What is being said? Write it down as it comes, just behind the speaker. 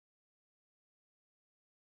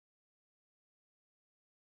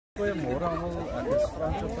Goeiemôre almal, ek is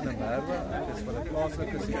Frans van der Merwe. Ek is van 'n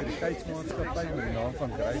plaaslike sekuriteitsmaatskappy met die naam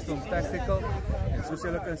van Greystone Tactical. En soos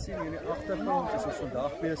julle kan sien hier in die agtergrond is ons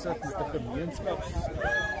vandag besig met 'n gemeenskaps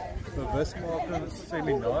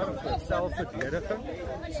bewusmakingsseminar vir selfverdediging.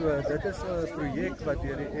 So dit is 'n projek wat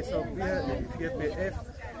deur die SAP en die GPF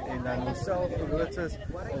en dan onsself geloods is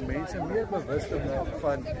om mense meer bewus te maak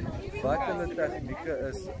van wat hulle tegnieke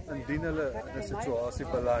is indien hulle in 'n situasie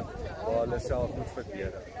beland waar hulle self moet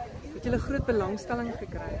verdedig. Het julle groot belangstelling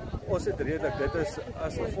gekry? Ons het redelik, dit is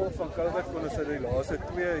as gevolg van COVID kon ons die laaste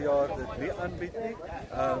 2 jaar dit nie aanbied nie.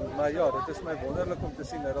 Maar ja, dit is my wonderlik om te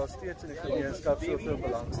sien dat daar steeds in die gemeenskap soveel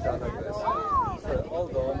belangstelling is vir al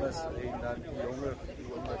dames en dan jonger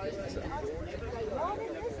mense.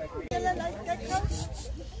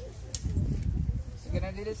 We're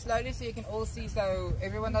going to do this slowly so you can all see, so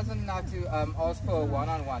everyone doesn't have to ask for a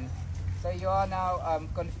one-on-one. So you are now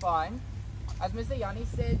confined. As Mr. Yanni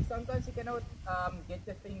said, sometimes you cannot get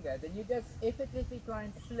the finger, then you just effortlessly try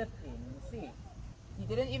and slip in, you see. You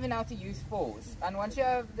didn't even have to use force. And once you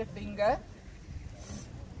have the finger,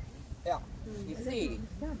 yeah, you see.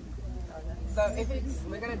 So if it's,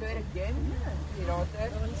 we're going to do it again,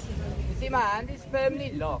 you see my hand is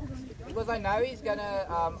firmly locked. Because I know he's gonna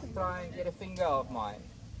try and get a finger off mine,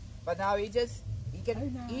 but now he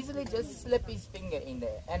can easily just slip his finger in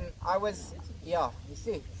there, and I was, yeah, you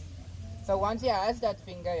see. So once he has that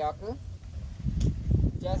finger, Yaku,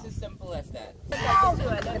 just as simple as that.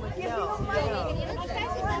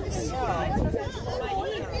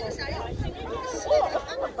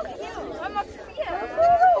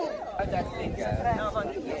 That finger.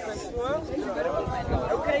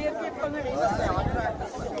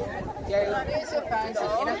 Ja, dit is so fancy.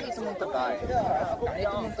 Enigiets om te buy.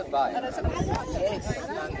 Net om te buy. Yes.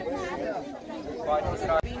 But it's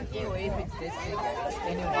not being away if it's this big.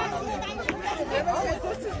 Anyone of them.